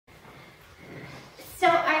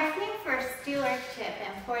stewardship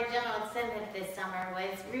and for General Synod this summer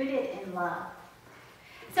was rooted in love.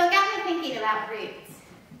 So it got me thinking about roots.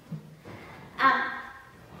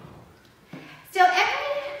 So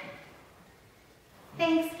every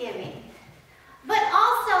Thanksgiving, but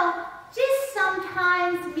also just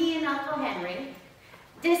sometimes me and Uncle Henry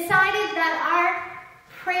decided that our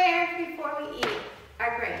prayer before we eat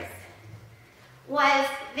our grace was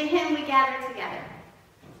the hymn We Gather Together.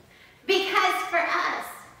 Because for us,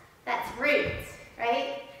 that's roots,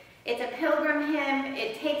 right? It's a pilgrim hymn.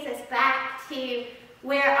 It takes us back to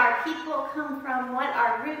where our people come from, what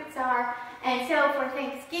our roots are. And so for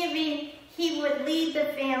Thanksgiving, he would lead the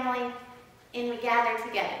family in We Gather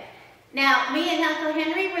Together. Now, me and Uncle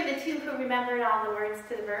Henry were the two who remembered all the words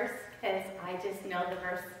to the verse, because I just know the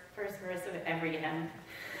first verse of every hymn.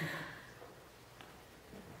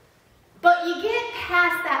 But you get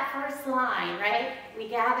past that first line, right? We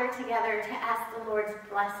gather together to ask the Lord's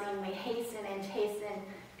blessing. We hasten and chasten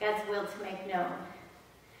God's will to make known.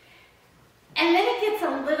 And then it gets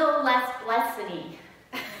a little less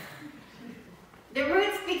blessing-y. The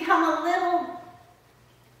roots become a little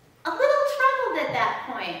troubled at that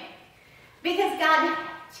point. Because God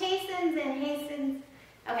chastens and hastens.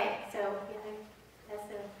 Okay, so,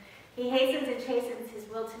 he hastens and chastens his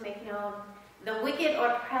will to make known. The wicked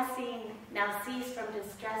or pressing now cease from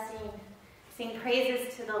distressing. Sing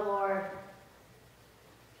praises to the Lord.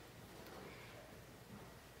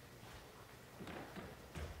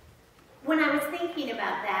 When I was thinking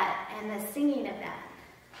about that and the singing of that,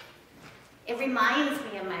 it reminds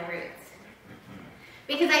me of my roots.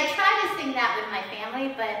 Because I try to sing that with my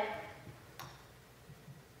family, but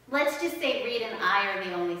let's just say Reed and I are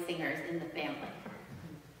the only singers in the family.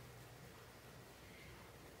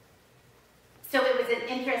 So it was an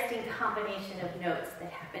interesting combination of notes that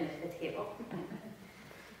happened at the table.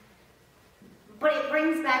 But it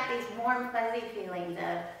brings back these warm, fuzzy feelings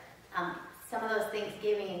of some of those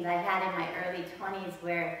Thanksgivings I had in my early 20s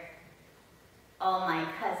where all my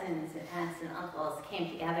cousins and aunts and uncles came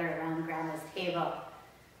together around Grandma's table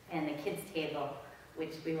and the kids' table,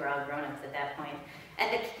 which we were all grown-ups at that point, at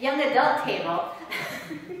the young adult table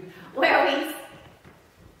where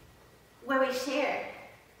we shared.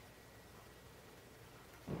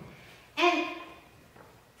 And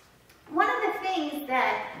one of the things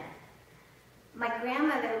that my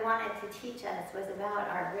grandmother wanted to teach us was about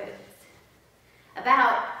our roots,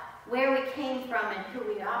 about where we came from and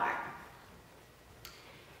who we are.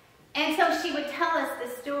 And so she would tell us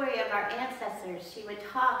the story of our ancestors. She would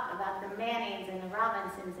talk about the Mannings and the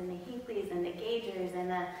Robinsons and the Hinckleys and the Gagers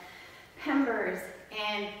and the Pembers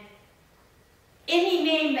and any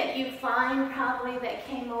name that you find probably that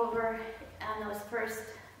came over on those first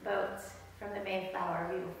boats from the Mayflower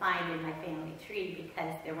we will find in my family tree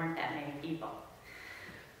because there weren't that many people.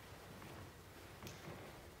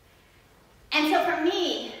 And so for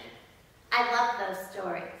me, I love those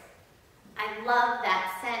stories. I love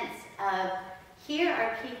that sense of here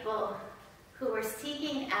are people who were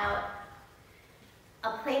seeking out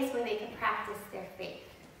a place where they could practice their faith.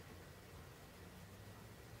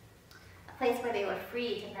 A place where they were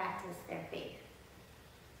free to practice their faith.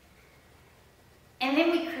 And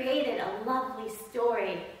then we created a lovely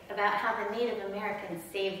story about how the Native Americans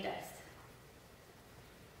saved us.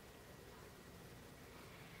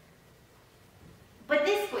 But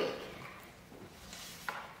this week,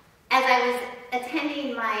 as I was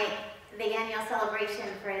attending the annual celebration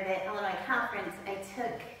for the Illinois Conference, I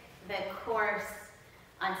took the course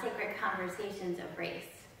on Sacred Conversations of Race.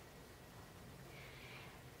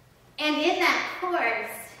 And in that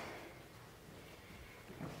course,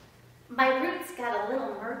 my roots got a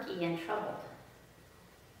little murky and troubled.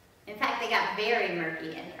 In fact, they got very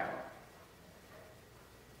murky and troubled.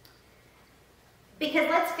 Because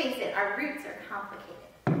let's face it, our roots are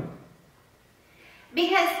complicated.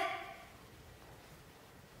 Because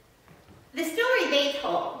the story they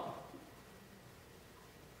told,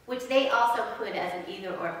 which they also put as an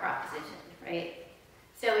either-or proposition, right?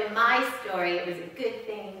 So in my story, it was a good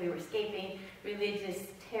thing. We were escaping religious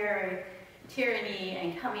terror, tyranny,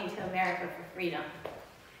 and coming to America for freedom.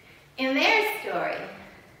 In their story,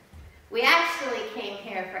 we actually came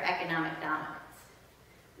here for economic dominance,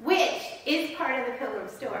 which is part of the Pilgrim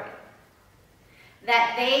story.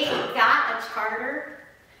 That they got a charter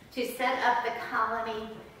to set up the colony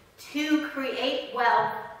to create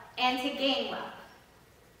wealth and to gain wealth.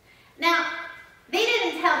 Now, they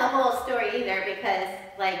didn't tell the whole story either because,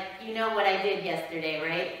 you know what I did yesterday,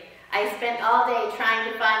 right? I spent all day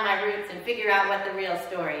trying to find my roots and figure out what the real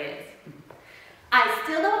story is. I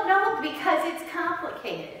still don't know because it's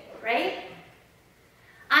complicated, right?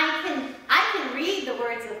 I can read the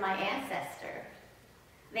words words of my ancestor.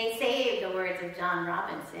 They say the words of John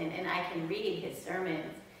Robinson, and I can read his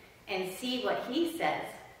sermons and see what he says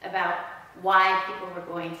about why people were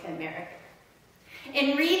going to America.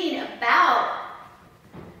 In reading about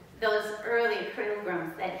those early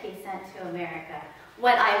pilgrims that he sent to America,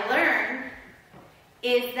 what I learned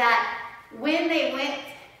is that when they went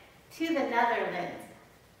to the Netherlands,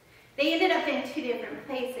 they ended up in two different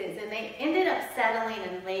places, and they ended up settling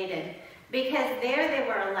in Leiden because there they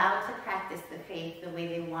were allowed to practice the faith the way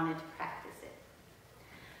they wanted to practice it.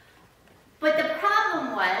 But the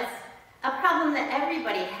problem was, a problem that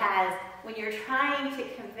everybody has when you're trying to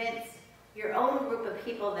convince your own group of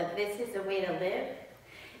people that this is the way to live,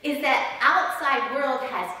 is that outside world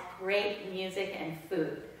has great music and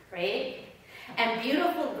food, right? And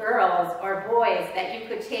beautiful girls or boys that you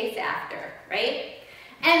could chase after, right?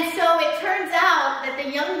 And so it turns out that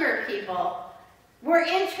the younger people were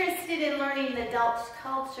interested in learning the Dutch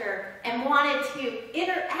culture and wanted to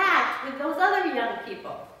interact with those other young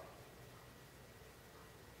people.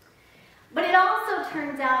 But it also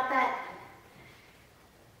turns out that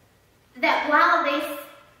while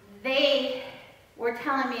they were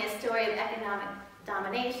telling me a story of economic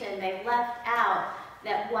domination, they left out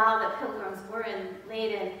that while the pilgrims were in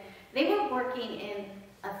Leiden, they were working in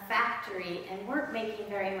a factory and weren't making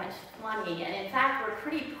very much money, and in fact were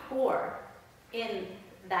pretty poor in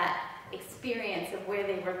that experience of where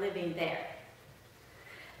they were living there.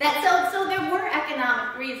 So there were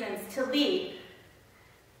economic reasons to leave,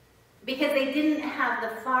 because they didn't have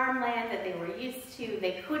the farmland that they were used to.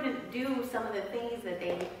 They couldn't do some of the things that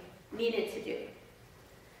they needed to do.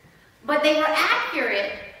 But they were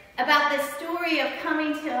accurate about the story of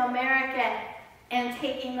coming to America and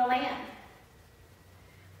taking the land.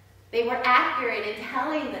 They were accurate in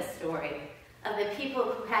telling the story of the people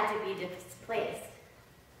who had to be displaced.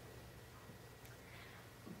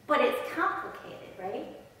 But it's complicated, right?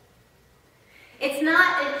 It's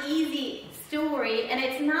not an easy story, and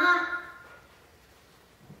it's not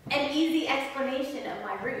an easy explanation of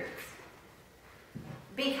my roots,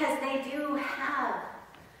 because they do have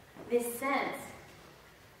this sense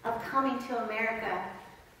of coming to America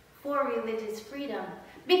for religious freedom.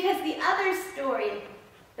 Because the other story,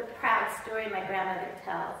 the proud story my grandmother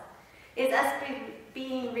tells, is us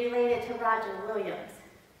being related to Roger Williams.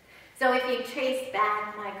 So if you trace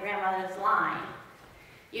back my grandmother's line,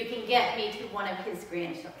 you can get me to one of his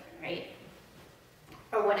grandchildren, right?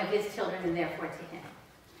 Or one of his children, and therefore to him.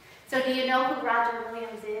 So do you know who Roger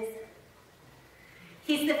Williams is?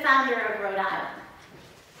 He's the founder of Rhode Island.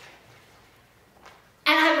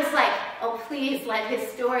 And I was like, oh, please let his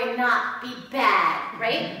story not be bad,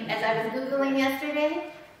 right? As I was Googling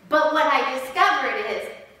yesterday. But what I discovered is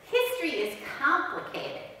history is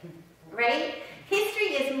complicated, right? History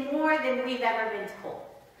is more than we've ever been told.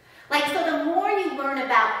 Like, so the more you learn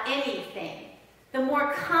about anything, the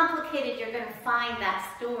more complicated you're going to find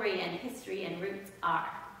that story and history and roots are.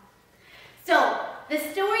 So, the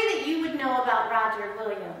story that you would know about Roger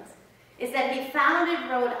Williams is that he founded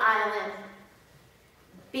Rhode Island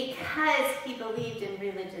because he believed in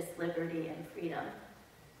religious liberty and freedom.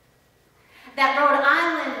 That Rhode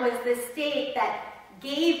Island was the state that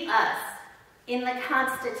gave us, in the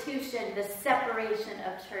Constitution, the separation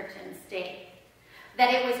of church and state.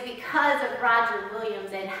 That it was because of Roger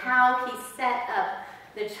Williams and how he set up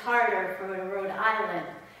the charter for Rhode Island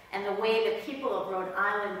and the way the people of Rhode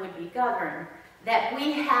Island would be governed, that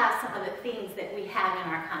we have some of the things that we have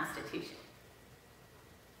in our Constitution.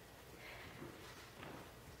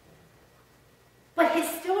 But his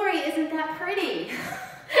story isn't that pretty.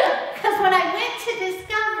 Because when I went to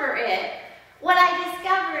discover it, what I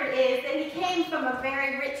discovered is that he came from a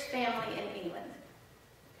very rich family in England.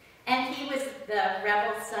 And he was the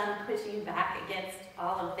rebel son pushing back against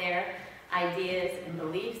all of their ideas and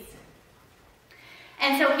beliefs.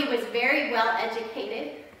 And so he was very well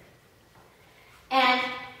educated. And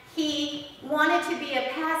he wanted to be a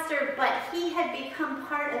pastor, but he had become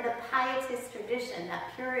part of the Pietist tradition,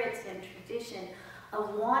 that Puritan tradition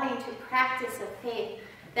of wanting to practice a faith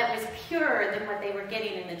that was purer than what they were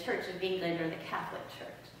getting in the Church of England or the Catholic Church.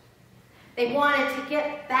 They wanted to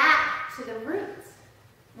get back to the roots.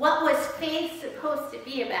 What was faith supposed to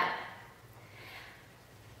be about?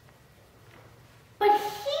 But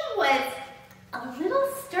he was a little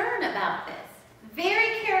stern about this.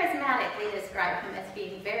 Very charismatic, they describe him as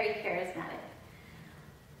being very charismatic.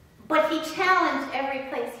 But he challenged every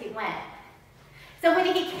place he went. So when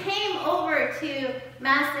he came over to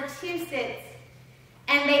Massachusetts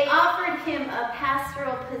and they offered him a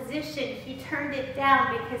pastoral position, he turned it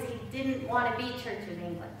down because he didn't want to be Church of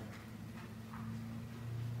England.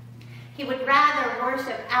 He would rather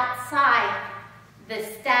worship outside the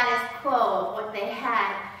status quo of what they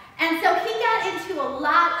had. And so he got into a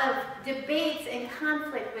lot of debates and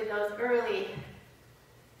conflict with those early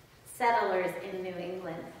settlers in New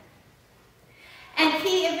England. And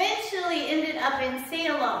he eventually ended up in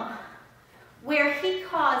Salem, where he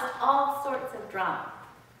caused all sorts of drama.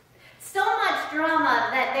 So much drama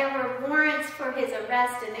that there were warrants for his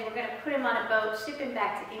arrest, and they were going to put him on a boat, ship him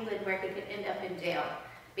back to England, where he could end up in jail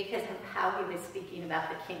because of how he was speaking about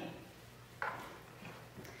the king.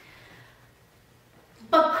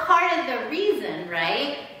 But part of the reason,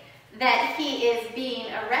 right, that he is being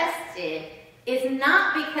arrested is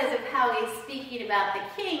not because of how he's speaking about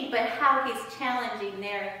the king, but how he's challenging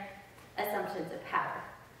their assumptions of power.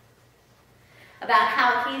 About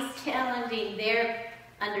how he's challenging their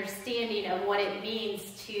understanding of what it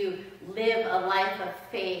means to live a life of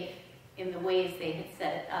faith in the ways they had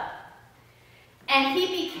set it up. And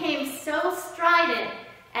he became so strident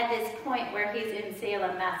at this point where he's in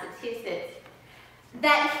Salem, Massachusetts,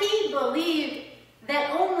 that he believed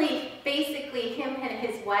that only basically him and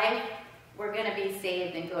his wife were going to be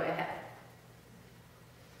saved and go to heaven.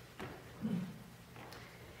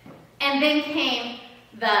 And then came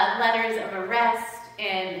the letters of arrest,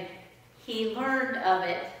 and he learned of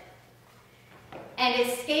it and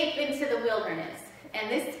escaped into the wilderness. And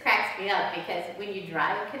this cracks me up because when you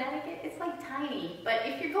drive in Connecticut, it's like tiny. But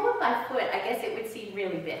if you're going by foot, I guess it would seem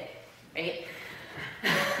really big, right?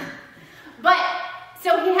 But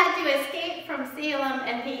so he had to escape from Salem,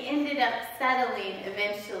 and he ended up settling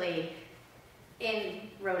eventually in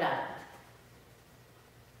Rhode Island,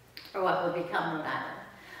 or what would become Rhode Island.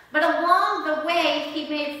 But along the way, he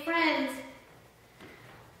made friends,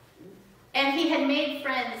 and he had made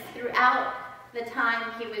friends throughout the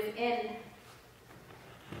time he was in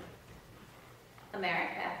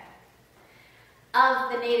America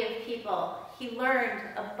of the native people. He learned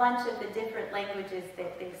a bunch of the different languages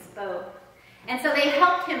that they spoke. And so they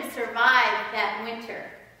helped him survive that winter.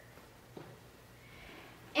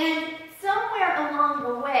 And somewhere along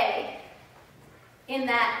the way, in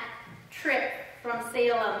that trip from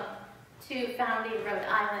Salem to founding Rhode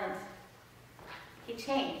Island, he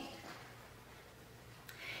changed.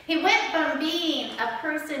 He went from being a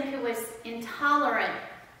person who was intolerant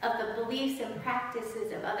of the beliefs and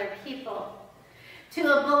practices of other people to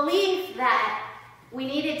a belief that we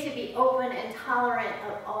needed to be open and tolerant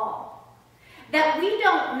of all. That we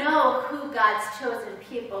don't know who God's chosen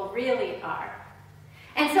people really are.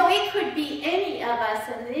 And so it could be any of us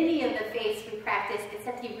and any of the faiths we practice,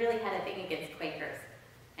 except he really had a thing against Quakers.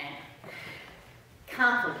 And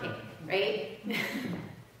complicated, right?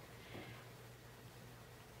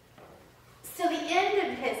 So the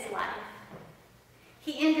end of his life,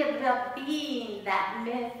 he ended up being that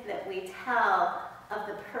myth that we tell of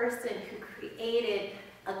the person who created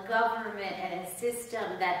a government and a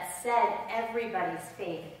system that said everybody's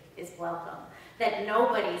faith is welcome, that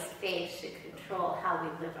nobody's faith should control how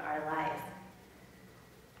we live our lives.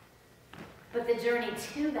 But the journey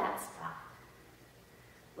to that spot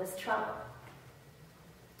was trouble.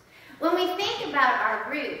 When we think about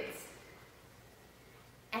our roots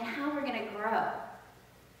and how we're going to grow,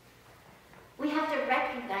 we have to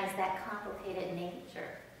recognize that complicated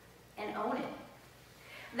nature and own it.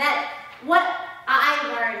 That what I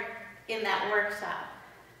learned in that workshop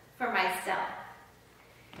for myself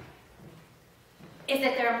is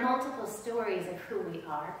that there are multiple stories of who we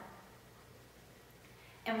are.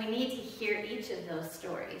 And we need to hear each of those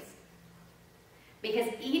stories. Because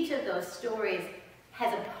each of those stories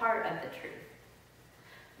has a part of the truth.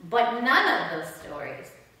 But none of those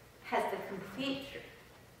stories has the complete truth,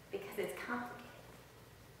 because it's complicated.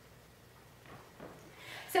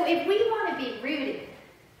 So if we want to be rooted,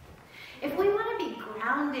 if we want to be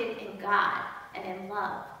grounded in God and in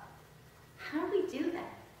love, how do we do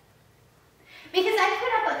that? Because I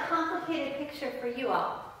put up a complicated picture for you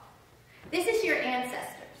all. This is your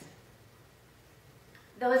ancestors.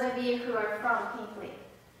 Those of you who are from Hinckley.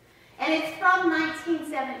 And it's from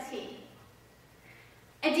 1917.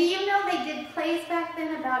 And do you know they did plays back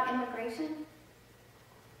then about immigration?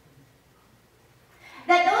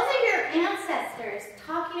 That those are your ancestors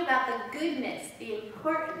talking about the goodness, the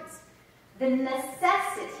importance, the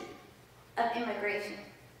necessity of immigration.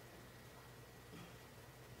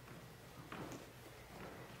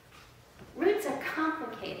 Roots are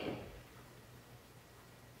complicated.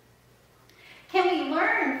 Can we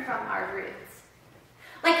learn from our roots?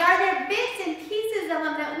 Like, are there bits and pieces of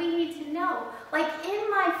them that we need to know? Like in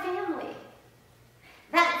my family,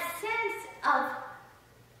 that sense of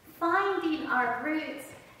finding our roots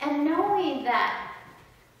and knowing that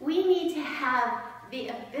we need to have the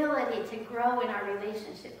ability to grow in our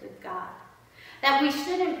relationship with God. That we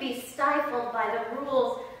shouldn't be stifled by the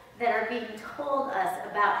rules that are being told us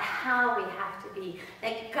about how we have to be.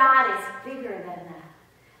 That God is bigger than that.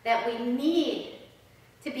 That we need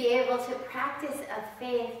to be able to practice a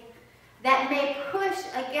faith that may push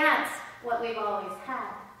against what we've always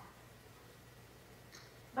had.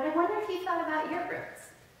 But I wonder if you thought about your roots.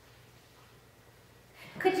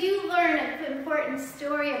 Could you learn an important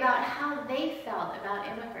story about how they felt about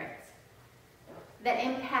immigrants that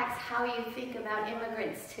impacts how you think about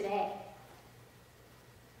immigrants today?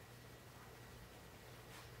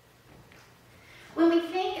 When we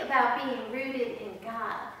think about being rooted in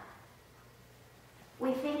God,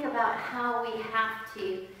 we think about how we have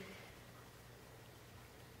to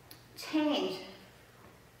change,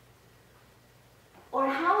 or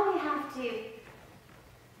how we have to,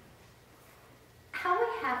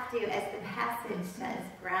 as the passage says,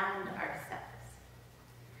 ground ourselves.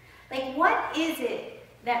 Like, what is it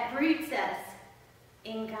that roots us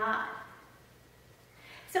in God?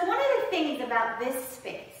 So one of the things about this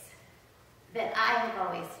space that I have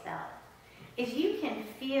always felt is you can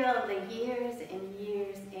feel the years and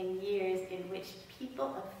years and years in which people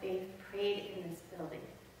of faith prayed in this building.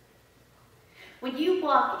 When you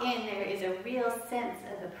walk in, there is a real sense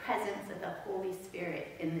of the presence of the Holy Spirit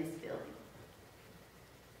in this building.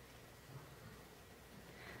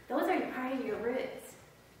 Those are part of your roots.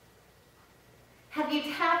 Have you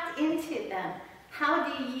tapped into them? How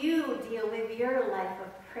do you deal with your life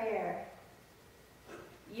of prayer?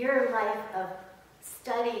 Your life of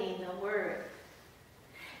studying the Word?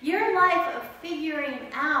 Your life of figuring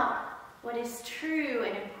out what is true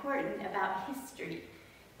and important about history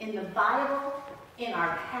in the Bible, in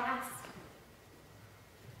our past?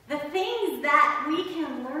 The things that we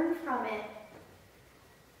can learn from it,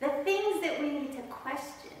 the things that we need to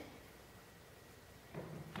question,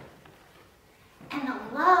 and a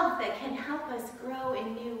love that can help us grow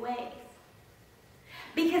in new ways.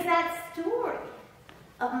 Because that story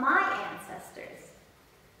of my ancestors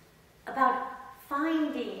about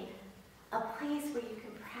finding a place where you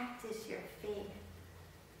can practice your faith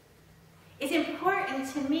is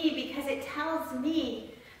important to me because it tells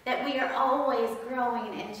me that we are always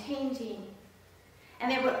growing and changing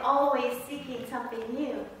and that we're always seeking something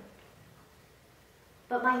new.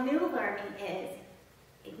 But my new learning is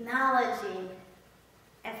acknowledging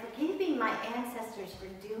and forgiving my ancestors for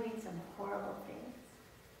doing some horrible things.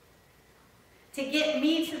 To get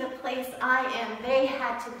me to the place I am, they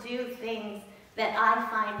had to do things that I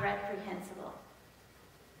find reprehensible.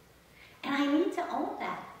 And I need to own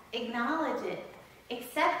that, acknowledge it,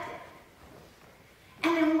 accept it,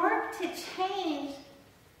 and then work to change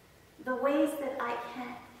the ways that I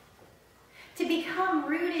can. To become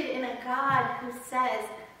rooted in a God who says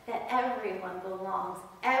that everyone belongs,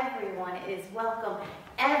 everyone is welcome,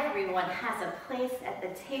 everyone has a place at the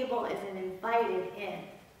table, is invited in.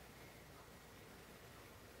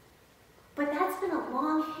 But that's been a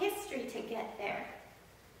long history to get there.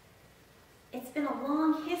 It's been a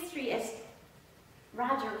long history, as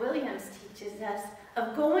Roger Williams teaches us,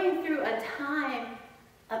 of going through a time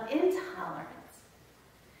of intolerance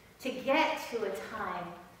to get to a time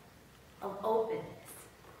of openness.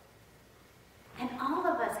 And all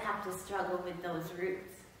of us have to struggle with those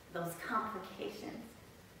roots, those complications.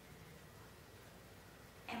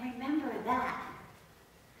 And remember that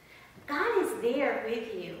God is there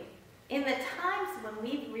with you in the times when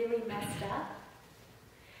we've really messed up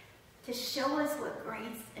to show us what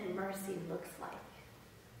grace and mercy looks like.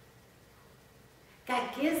 God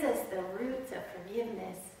gives us the roots of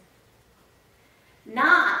forgiveness,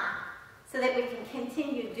 not so that we can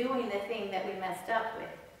continue doing the thing that we messed up with,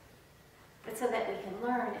 but so that we can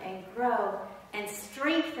learn and grow and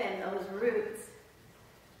strengthen those roots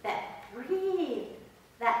that breathe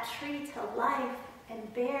that tree to life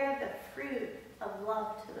and bear the fruit of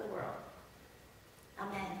love to the world.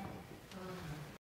 Amen.